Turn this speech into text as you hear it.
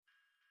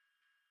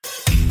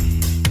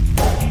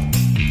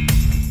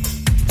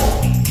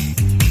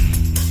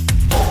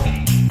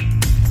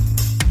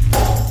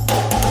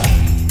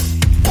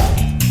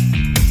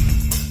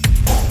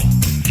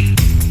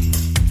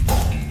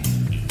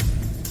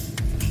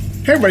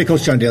Hey everybody,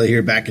 Coach John Daly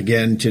here, back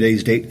again.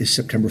 Today's date is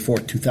September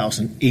 4th,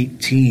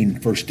 2018.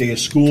 First day of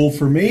school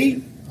for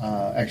me.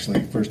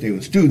 Actually, first day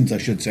with students, I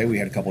should say. We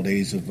had a couple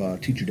days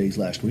of teacher days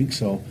last week.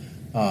 So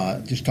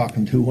just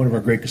talking to one of our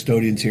great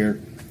custodians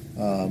here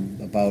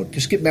about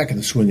just getting back in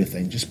the swing of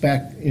things, just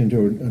back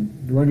into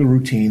a regular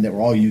routine that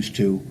we're all used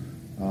to.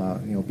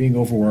 Being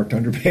overworked,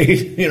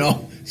 underpaid,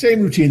 same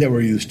routine that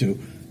we're used to.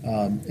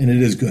 And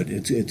it is good.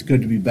 It's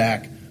good to be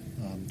back.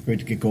 Great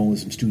to get going with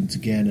some students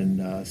again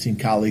and seeing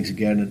colleagues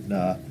again.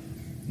 And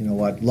you know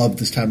what? Love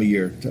this time of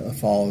year.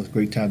 Fall is a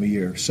great time of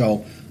year.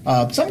 So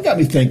something got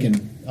me thinking,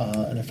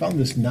 and I found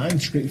this 9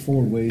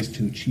 straightforward ways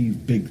to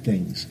achieve big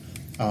things.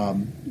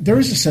 There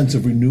is a sense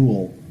of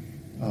renewal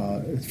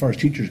as far as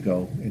teachers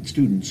go and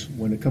students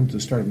when it comes to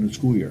the start of a new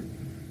school year.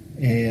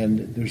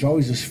 And there's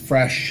always this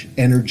fresh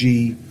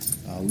energy.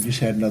 We just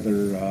had another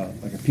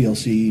like a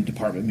PLC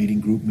department meeting,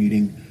 group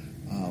meeting.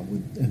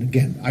 And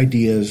again,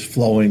 ideas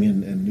flowing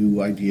and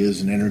new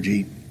ideas and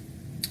energy.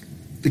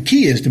 The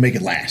key is to make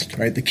it last,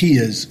 right? The key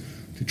is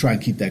to try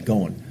and keep that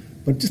going.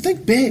 But to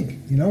think big,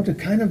 to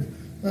kind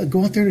of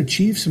go out there and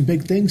achieve some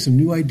big things, some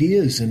new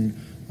ideas. And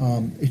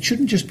it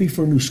shouldn't just be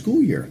for a new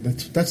school year.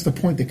 That's the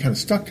point that kind of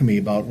stuck to me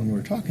about when we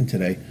were talking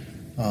today.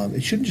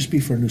 It shouldn't just be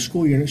for a new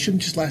school year, and it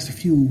shouldn't just last a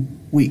few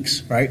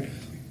weeks, right?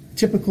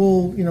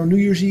 Typical, New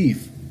Year's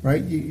Eve,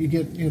 right? You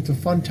get, it's a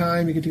fun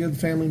time. You get together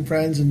with family and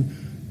friends,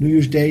 and New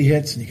Year's Day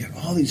hits, and you get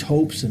all these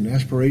hopes and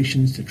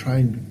aspirations to try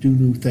and do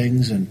new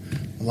things. And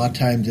a lot of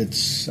times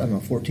it's,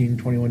 14,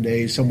 21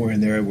 days, somewhere in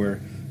there where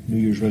New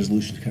Year's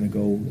resolutions kind of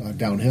go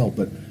downhill.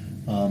 But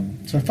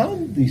so I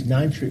found these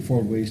 9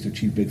 straightforward ways to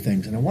achieve big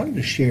things. And I wanted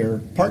to share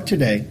part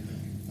today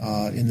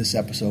in this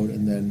episode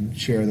and then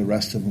share the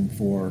rest of them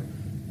for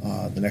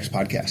the next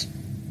podcast.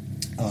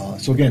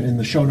 So again, in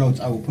the show notes,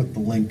 I will put the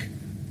link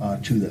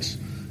to this.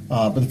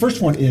 But the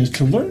first one is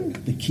to learn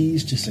the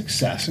keys to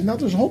success. And now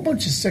there's a whole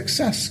bunch of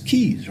success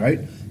keys,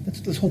 right? That's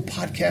what this whole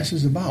podcast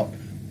is about,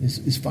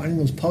 is finding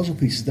those puzzle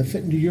pieces that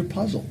fit into your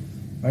puzzle,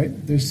 right?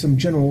 There's some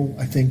general,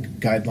 I think,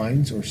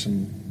 guidelines or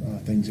some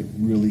things that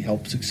really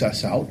help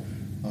success out.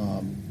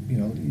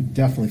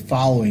 Definitely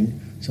following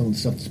some of the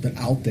stuff that's been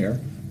out there.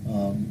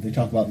 They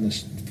talk about in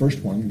this first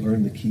one,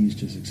 learn the keys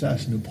to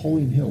success.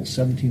 Napoleon Hill,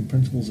 17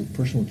 Principles of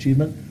Personal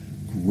Achievement,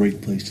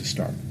 great place to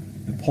start.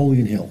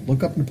 Napoleon Hill.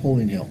 Look up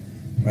Napoleon Hill.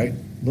 Right?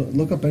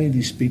 Look up any of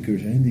these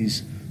speakers, any of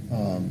these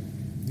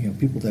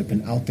people that have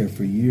been out there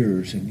for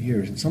years and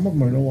years, and some of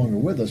them are no longer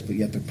with us, but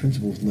yet their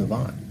principles live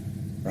on.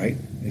 Right?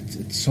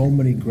 It's so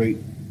many great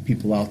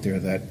people out there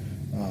that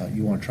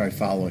you want to try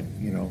following.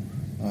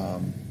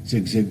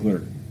 Zig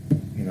Ziglar,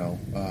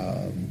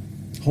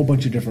 a whole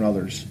bunch of different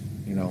others.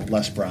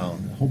 Les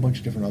Brown, a whole bunch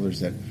of different others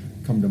that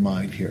come to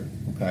mind here.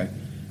 Okay,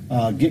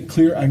 get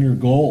clear on your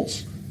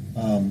goals.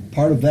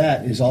 Part of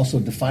that is also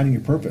defining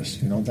your purpose.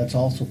 That's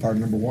also part of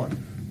number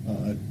 1.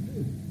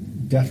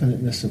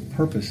 Definiteness of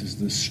purpose is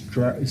the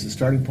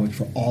starting point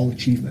for all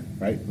achievement,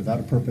 right? Without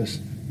a purpose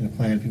and a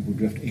plan, people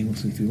drift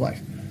aimlessly through life.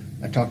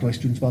 I talked to my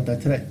students about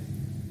that today.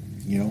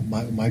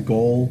 My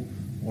goal,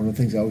 one of the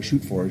things I always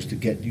shoot for is to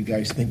get you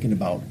guys thinking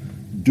about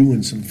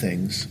doing some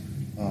things,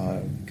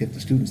 get the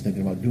students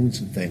thinking about doing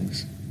some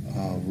things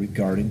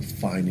regarding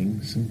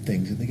finding some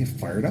things that they get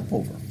fired up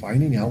over,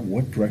 finding out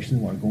what direction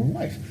they want to go in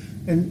life.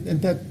 And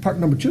that part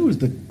number 2 is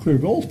the clear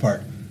goals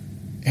part.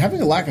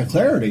 Having a lack of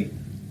clarity,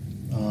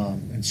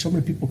 and so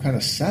many people kind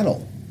of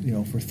settle,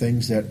 for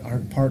things that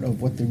aren't part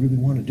of what they really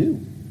want to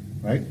do,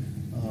 right?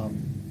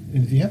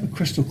 And if you have a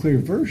crystal clear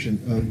vision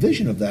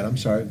of that,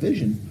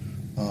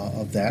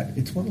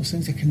 it's one of those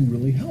things that can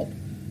really help.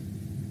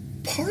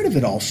 Part of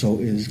it also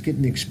is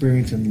getting the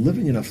experience and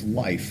living enough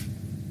life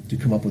to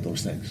come up with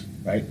those things,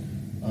 right?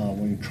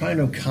 When you're trying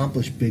to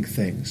accomplish big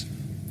things,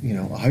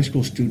 a high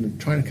school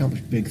student trying to accomplish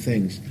big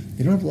things,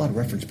 they don't have a lot of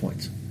reference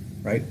points,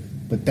 right?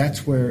 But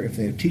that's where if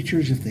they have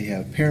teachers, if they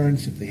have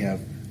parents, if they have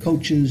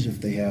coaches,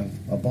 if they have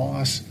a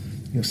boss,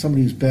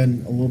 somebody who's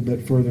been a little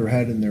bit further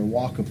ahead in their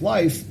walk of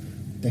life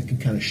that can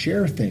kind of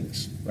share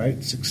things,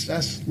 right?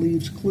 Success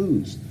leaves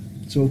clues.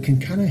 So it can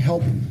kind of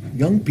help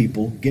young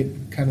people get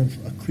kind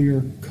of a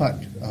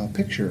clear-cut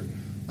picture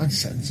on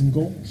setting some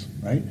goals,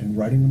 right? And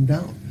writing them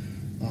down.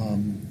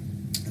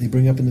 They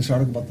bring up in this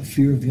article about the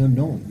fear of the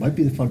unknown. It might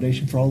be the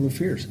foundation for all the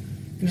fears.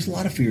 There's a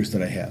lot of fears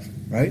that I have,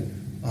 right?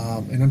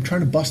 And I'm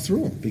trying to bust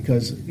through them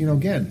because,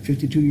 again,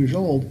 52 years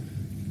old,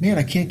 man,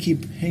 I can't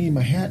keep hanging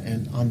my hat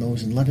on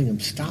those and letting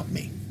them stop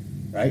me,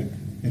 right?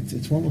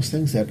 It's one of those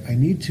things that I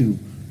need to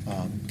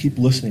keep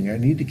listening. I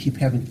need to keep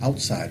having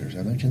outsiders.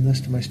 I mentioned this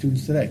to my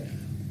students today.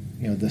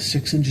 The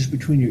 6 inches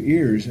between your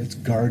ears, it's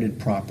guarded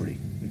property.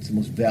 It's the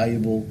most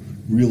valuable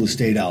real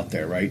estate out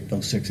there, right?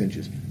 Those 6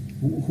 inches.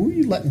 Who are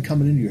you letting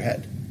come into your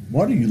head?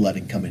 What are you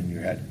letting come in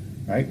your head,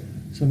 right?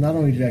 So not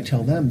only did I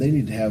tell them they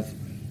need to have,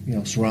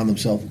 surround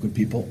themselves with good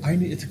people,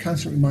 it's a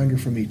constant reminder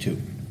for me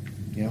too.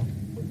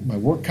 My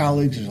work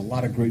colleagues, there's a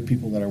lot of great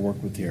people that I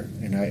work with here,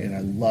 and I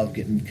love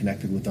getting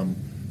connected with them,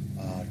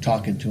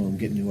 talking to them,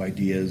 getting new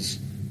ideas,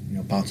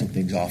 bouncing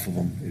things off of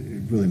them.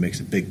 It really makes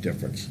a big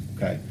difference,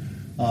 okay?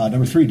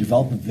 Number 3,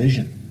 develop a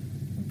vision.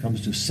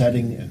 comes to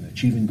setting and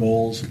achieving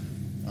goals.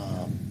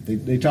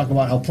 They talk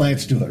about how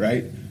plants do it,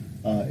 right?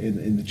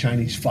 In the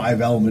Chinese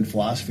 5-element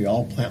philosophy,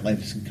 all plant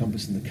life is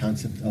encompassed in the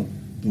concept of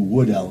the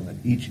wood element.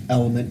 Each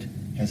element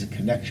has a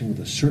connection with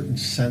a certain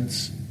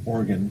sense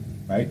organ,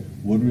 right?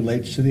 Wood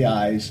relates to the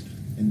eyes,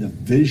 and the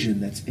vision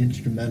that's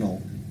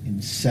instrumental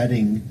in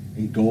setting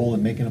a goal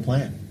and making a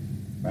plan,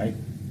 right?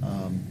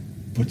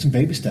 Put some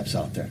baby steps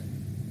out there,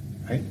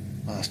 right?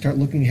 Start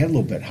looking ahead a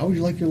little bit. How would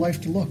you like your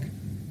life to look?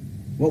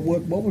 What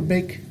would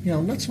make,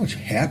 not so much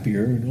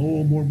happier and,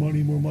 more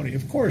money.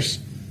 Of course,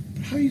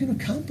 but how are you going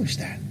to accomplish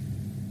that,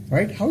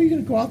 right? How are you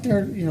going to go out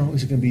there,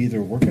 is it going to be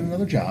either working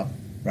another job,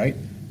 right?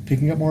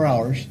 Picking up more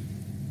hours,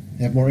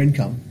 have more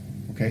income,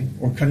 okay?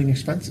 Or cutting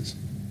expenses,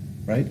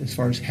 right? As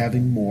far as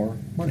having more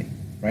money,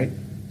 right?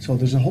 So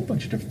there's a whole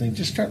bunch of different things.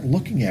 Just start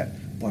looking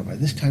at, boy, by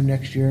this time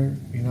next year,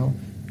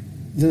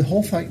 the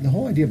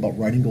whole idea about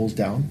writing goals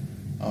down.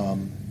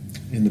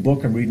 In the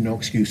book, I'm reading No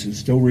Excuses,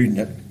 still reading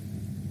it.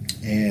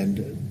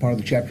 And part of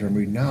the chapter I'm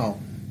reading now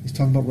is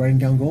talking about writing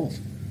down goals.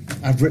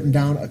 I've written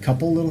down a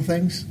couple little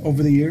things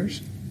over the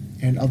years,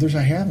 and others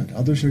I haven't.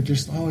 Others are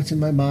just, it's in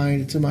my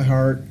mind, it's in my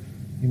heart.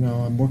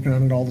 I'm working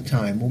on it all the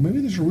time. Well, maybe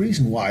there's a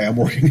reason why I'm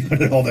working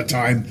on it all the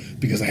time,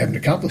 because I haven't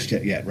accomplished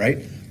it yet, right?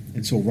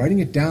 And so writing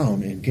it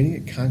down and getting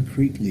it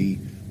concretely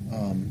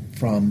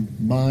from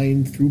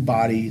mind through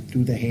body,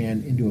 through the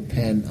hand, into a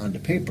pen, onto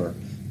paper,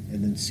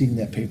 and then seeing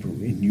that paper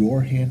in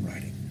your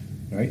handwriting.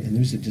 Right? And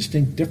there's a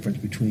distinct difference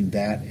between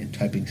that and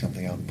typing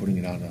something out and putting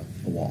it on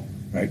a wall,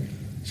 right?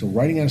 So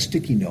writing on a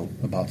sticky note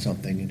about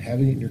something and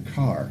having it in your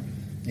car,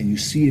 and you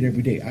see it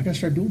every day. I got to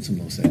start doing some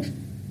of those things.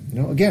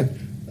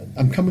 Again,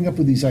 I'm coming up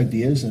with these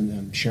ideas and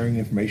I'm sharing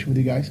information with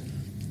you guys.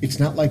 It's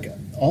not like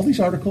all these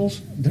articles,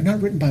 they're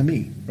not written by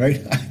me,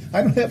 right?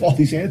 I don't have all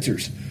these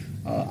answers.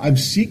 I'm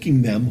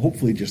seeking them,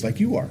 hopefully, just like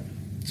you are.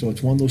 So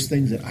it's one of those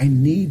things that I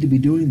need to be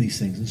doing these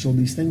things. And so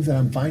these things that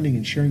I'm finding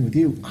and sharing with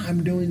you,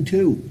 I'm doing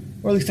too.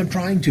 Or at least I'm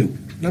trying to.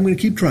 And I'm going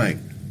to keep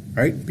trying,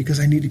 right? Because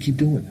I need to keep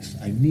doing this.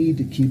 I need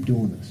to keep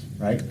doing this,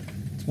 right?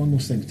 It's one of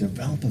those things.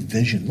 Develop a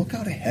vision. Look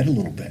out ahead a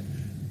little bit,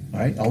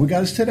 all right? All we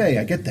got is today.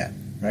 I get that,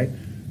 right?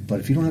 But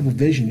if you don't have a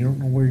vision, you don't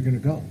know where you're going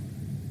to go,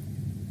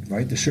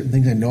 right? There's certain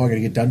things I know I got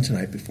to get done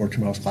tonight before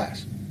tomorrow's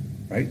class,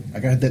 right? I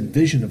got to have that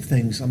vision of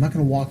things. I'm not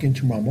going to walk in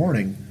tomorrow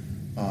morning,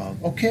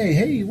 okay,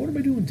 hey, what am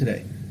I doing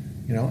today?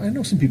 I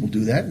know some people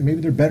do that, and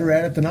maybe they're better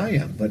at it than I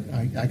am, but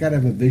I got to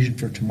have a vision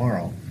for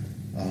tomorrow.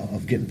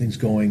 Of getting things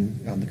going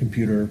on the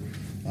computer,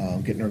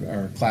 getting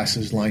our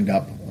classes lined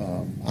up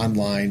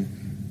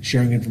online,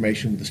 sharing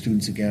information with the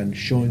students again,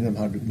 showing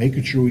them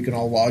making sure we can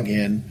all log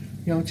in.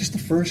 Just the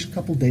first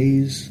couple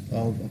days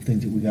of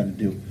things that we got to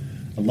do.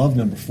 I love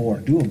number 4,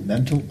 do a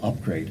mental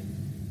upgrade.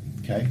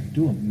 Okay?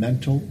 Do a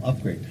mental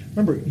upgrade.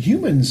 Remember,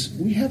 humans,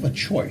 we have a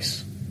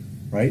choice,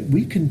 right?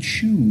 We can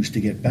choose to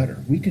get better.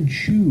 We can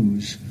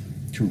choose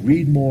to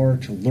read more,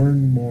 to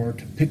learn more,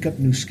 to pick up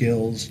new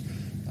skills,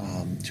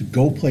 to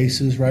go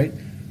places, right?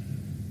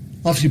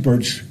 Obviously,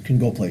 birds can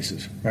go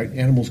places, right?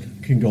 Animals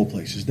can go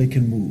places. They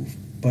can move.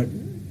 But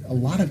a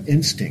lot of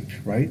instinct,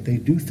 right? They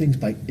do things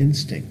by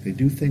instinct. They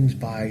do things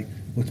by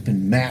what's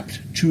been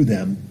mapped to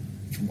them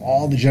from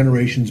all the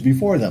generations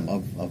before them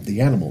of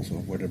the animals or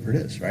whatever it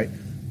is, right?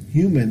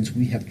 Humans,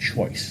 we have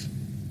choice,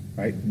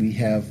 right? We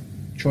have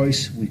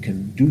choice. We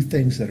can do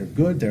things that are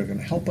good, that are going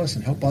to help us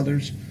and help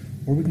others,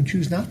 or we can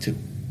choose not to,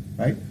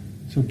 right?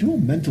 So do a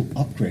mental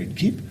upgrade.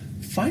 Keep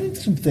finding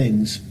some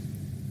things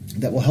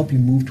that will help you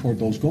move toward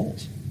those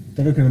goals,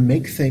 that are going to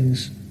make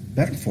things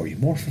better for you,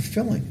 more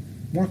fulfilling,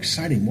 more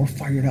exciting, more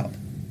fired up,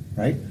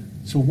 right?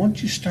 So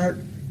once you start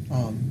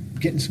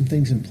getting some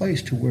things in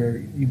place to where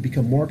you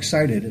become more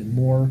excited and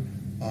more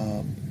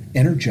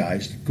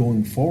energized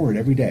going forward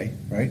every day,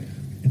 right?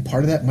 And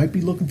part of that might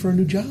be looking for a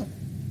new job,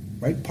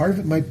 right? Part of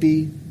it might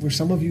be where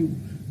some of you,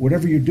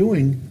 whatever you're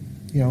doing,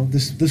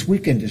 this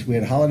weekend, we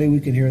had a holiday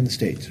weekend here in the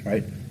States,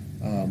 right?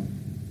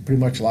 Pretty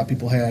much a lot of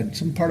people had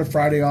some part of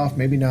Friday off,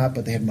 maybe not,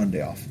 but they had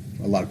Monday off.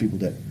 A lot of people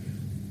did.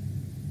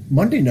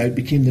 Monday night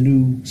became the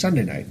new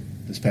Sunday night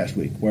this past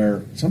week,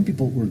 where some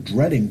people were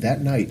dreading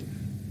that night,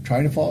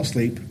 trying to fall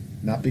asleep,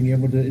 not being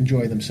able to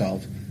enjoy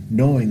themselves,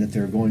 knowing that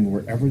they were going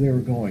wherever they were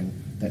going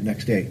that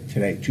next day,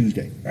 today,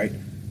 Tuesday, right?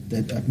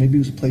 That maybe it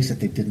was a place that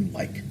they didn't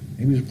like.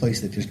 Maybe it was a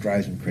place that just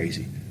drives them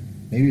crazy.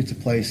 Maybe it's a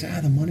place,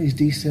 the money's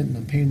decent and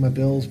I'm paying my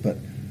bills, but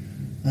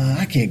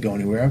I can't go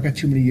anywhere. I've got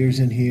too many years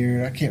in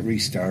here. I can't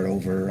restart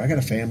over. I got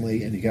a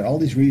family, and you got all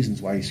these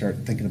reasons why you start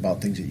thinking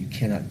about things that you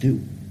cannot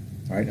do.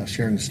 All right, I was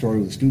sharing a story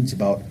with the students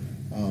about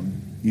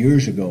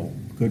years ago.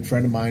 A good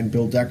friend of mine,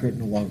 Bill Deckert,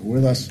 no longer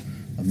with us,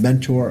 a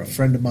mentor, a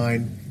friend of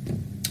mine.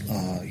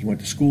 He went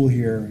to school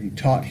here. He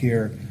taught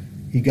here.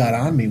 He got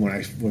on me when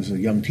I was a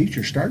young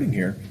teacher starting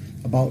here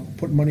about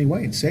putting money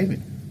away and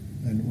saving,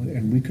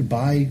 and we could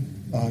buy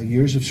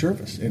years of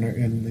service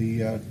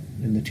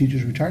in the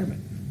teacher's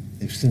retirement.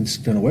 They've since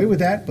done away with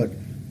that, but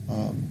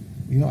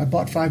I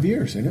bought 5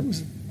 years, and it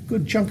was a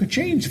good chunk of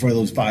change for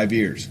those 5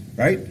 years,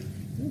 right?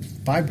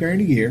 $5,000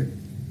 a year,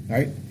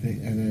 right?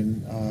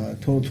 And then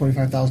total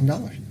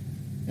 $25,000.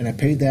 And I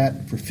paid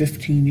that for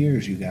 15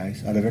 years, you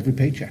guys, out of every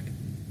paycheck.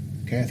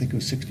 Okay, I think it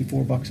was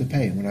 $64 a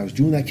pay. And when I was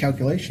doing that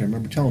calculation, I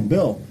remember telling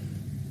Bill,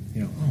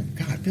 oh,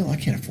 God, Bill, I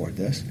can't afford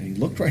this. And he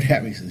looked right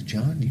at me and says,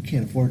 John, you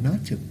can't afford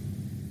not to.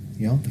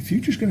 The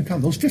future's going to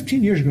come. Those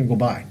 15 years are going to go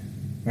by,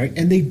 right?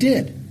 And they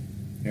did.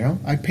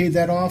 I paid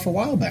that off a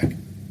while back.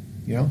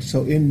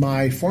 So in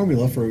my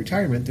formula for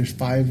retirement, there's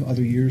 5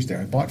 other years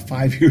there. I bought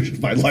 5 years of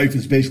my life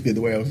is basically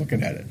the way I was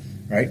looking at it,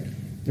 right?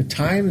 The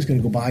time is going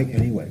to go by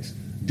anyways.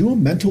 Do a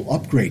mental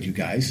upgrade, you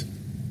guys.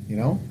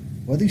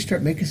 Whether you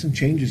start making some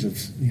changes of,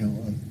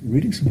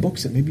 reading some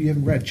books that maybe you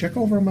haven't read, check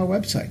over on my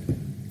website,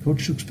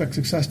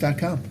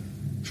 coach2expectsuccess.com.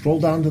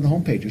 Scroll down to the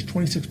homepage. There's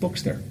 26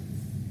 books there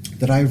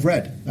that I've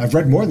read. I've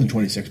read more than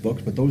 26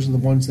 books, but those are the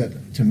ones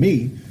that, to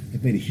me,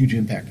 have made a huge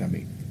impact on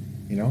me.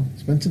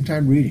 Spend some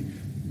time reading.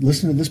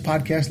 Listen to this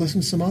podcast. Listen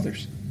to some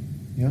others.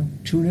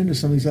 Tune into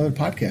some of these other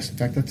podcasts. In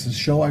fact, that's a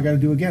show I got to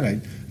do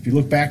again. If you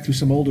look back through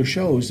some older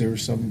shows, there were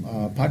some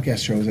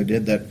podcast shows I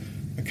did that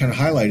I kind of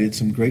highlighted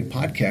some great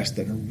podcasts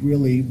that are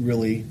really,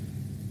 really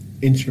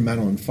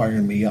instrumental in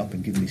firing me up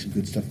and giving me some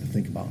good stuff to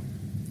think about.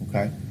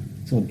 Okay?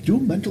 So do a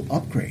mental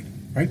upgrade,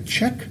 right?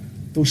 Check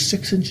those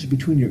 6 inches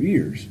between your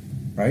ears,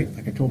 right?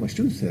 Like I told my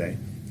students today.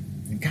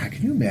 And God,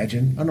 can you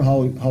imagine? I don't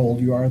know how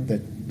old you are,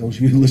 that those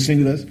of you listening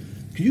to this,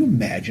 can you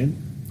imagine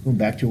going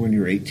back to when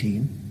you're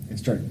 18 and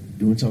start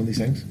doing some of these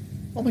things?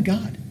 Oh my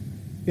God.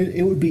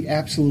 It would be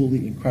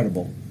absolutely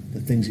incredible,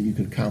 the things that you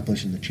could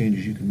accomplish and the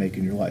changes you can make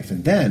in your life.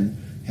 And then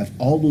have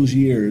all those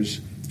years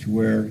to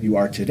where you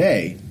are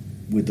today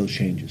with those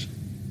changes.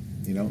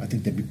 I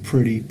think that'd be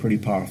pretty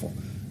powerful.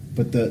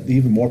 But the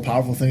even more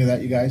powerful thing of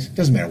that, you guys, it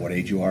doesn't matter what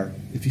age you are.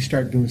 If you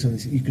start doing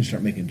something, you can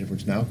start making a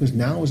difference now, because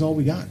now is all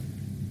we got,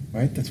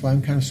 right? That's why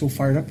I'm kind of so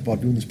fired up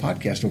about doing this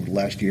podcast over the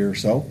last year or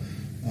so,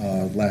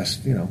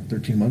 last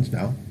 13 months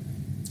now.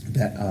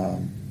 That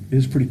it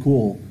is pretty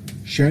cool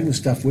sharing this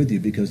stuff with you,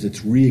 because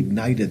it's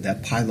reignited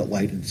that pilot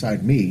light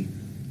inside me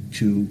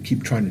to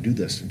keep trying to do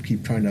this and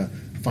keep trying to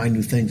find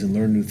new things and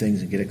learn new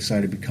things and get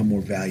excited, become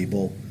more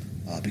valuable,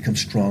 become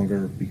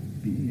stronger,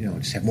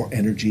 just have more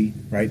energy,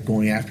 right,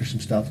 going after some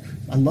stuff.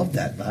 I love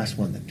that last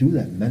one, that do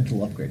that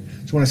mental upgrade.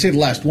 So when I say the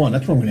last one,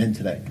 that's where I'm going to end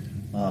today.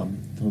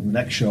 For the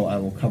next show, I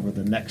will cover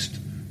the next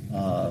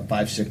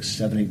 5, 6,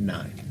 7, 8,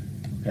 9.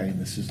 Okay, and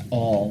this is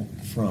all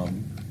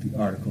from the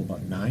article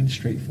about 9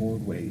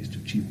 straightforward ways to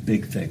achieve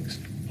big things.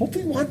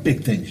 Hopefully you want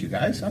big things, you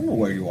guys. I don't know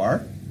where you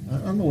are. I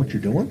don't know what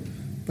you're doing.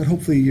 But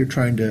hopefully you're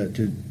trying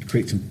to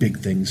create some big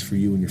things for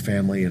you and your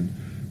family. And,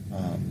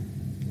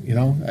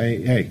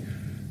 hey,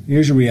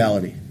 here's a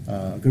reality.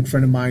 A good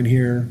friend of mine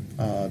here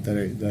that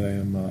I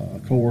am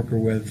a coworker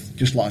with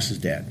just lost his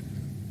dad.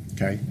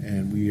 Okay,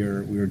 and we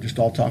were just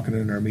all talking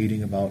in our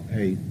meeting about,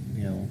 hey,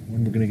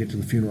 when we're going to get to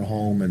the funeral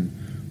home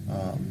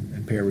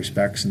and pay our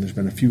respects. And there's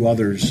been a few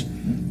others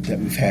that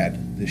we've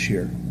had this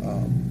year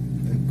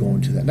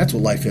going to that. And that's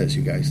what life is,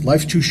 you guys.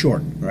 Life's too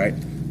short, right?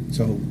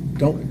 So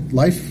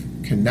life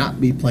cannot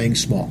be playing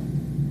small,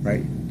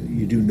 right?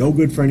 You do no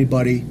good for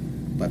anybody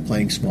by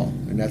playing small,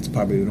 and that's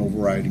probably an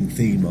overriding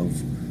theme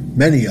of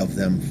many of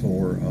them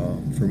for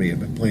me. I've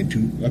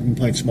been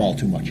playing small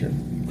too much here.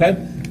 Okay,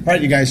 all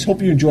right, you guys. Hope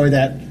you enjoy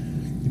that.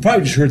 You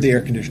probably just heard the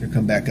air conditioner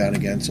come back on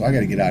again, so I got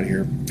to get out of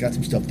here. Got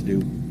some stuff to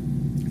do,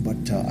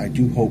 but I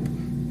do hope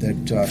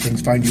that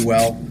things find you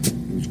well. It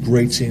was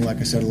great seeing, like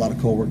I said, a lot of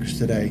coworkers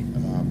today.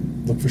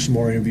 Look for some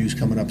more interviews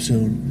coming up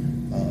soon.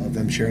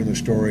 Them sharing their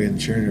story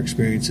and sharing their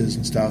experiences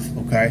and stuff,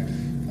 okay?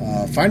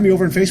 Find me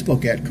over on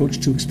Facebook at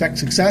Coach2Expect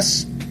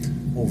Success,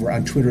 over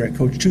on Twitter at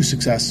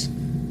Coach2Success,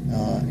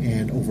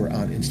 and over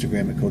on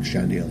Instagram at Coach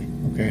John Daly,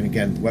 okay? And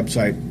again, the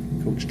website,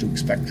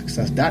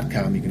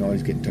 Coach2ExpectSuccess.com. You can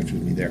always get in touch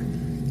with me there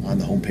on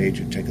the homepage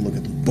and take a look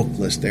at the book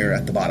list there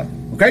at the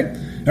bottom, okay?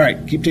 All right,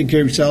 keep taking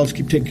care of yourselves,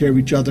 keep taking care of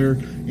each other,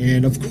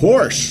 and of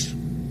course,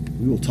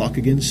 we will talk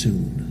again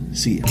soon.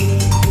 See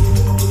ya.